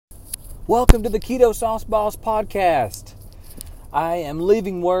Welcome to the Keto Sauce Boss podcast. I am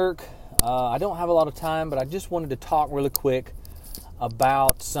leaving work. I don't have a lot of time, but I just wanted to talk really quick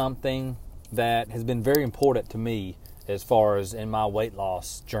about something that has been very important to me as far as in my weight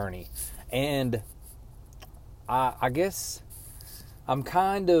loss journey. And I guess I'm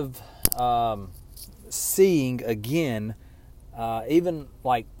kind of seeing again, even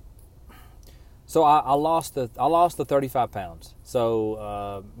like, so I lost the 35 pounds.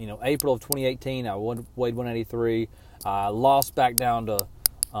 So April of 2018, I weighed 183. I lost back down to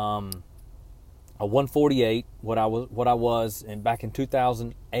a 148, what I was back in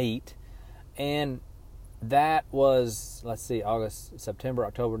 2008, and that was, let's see, August, September,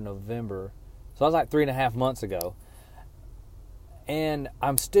 October, November. So that was like 3.5 months ago, and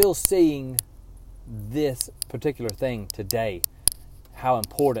I'm still seeing this particular thing today, how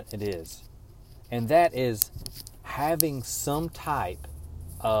important it is. And that is having some type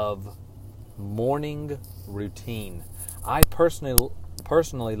of morning routine. I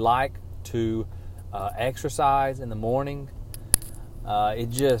personally like to exercise in the morning. I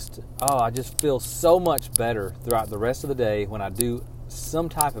just feel so much better throughout the rest of the day when I do some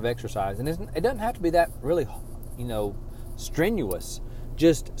type of exercise. And it doesn't have to be that really, strenuous.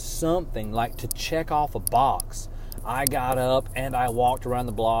 Just something like to check off a box. I got up and I walked around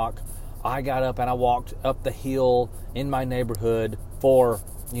the block. I got up and I walked up the hill in my neighborhood for,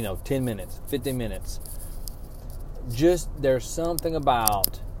 10 minutes, 15 minutes. Just there's something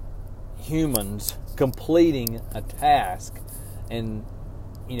about humans completing a task and,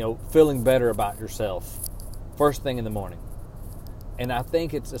 feeling better about yourself first thing in the morning. And I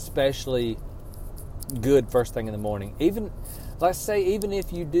think it's especially good first thing in the morning. Even, let's say, even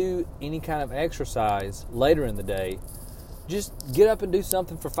if you do any kind of exercise later in the day, just get up and do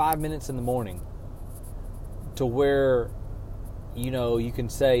something for 5 minutes in the morning to where, you can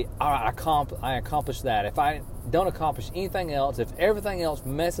say, all right, I accomplished that. If I don't accomplish anything else, if everything else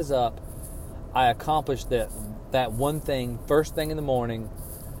messes up, I accomplished that one thing first thing in the morning,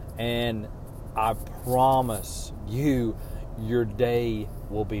 and I promise you, your day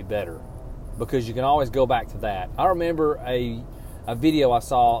will be better because you can always go back to that. I remember a video I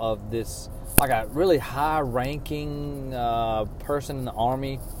saw of this, like a really high-ranking person in the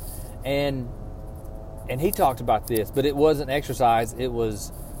Army, and he talked about this, but it wasn't exercise. It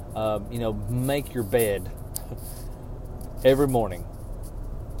was, make your bed every morning.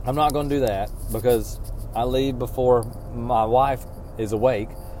 I'm not going to do that because I leave before my wife is awake,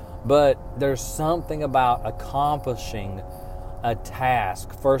 but there's something about accomplishing a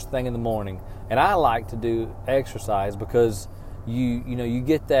task first thing in the morning, and I like to do exercise because you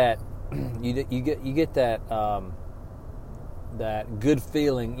get that. You get that that good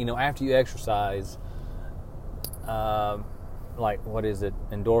feeling, after you exercise. Like, what is it?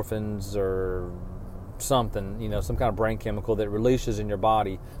 Endorphins or something, some kind of brain chemical that releases in your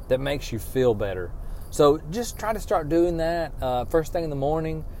body that makes you feel better. So just try to start doing that first thing in the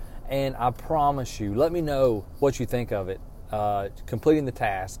morning, and I promise you, let me know what you think of it. Completing the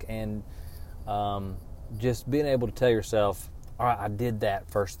task and just being able to tell yourself, all right, I did that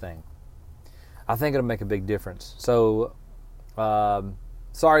first thing. I think it'll make a big difference. So,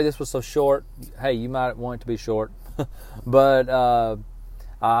 sorry this was so short. Hey, you might want it to be short. But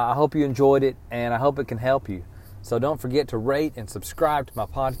I hope you enjoyed it, and I hope it can help you. So don't forget to rate and subscribe to my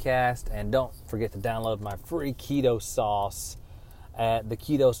podcast, and don't forget to download my free keto sauce at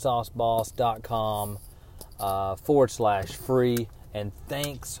theketosauceboss.com /free. And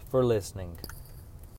thanks for listening.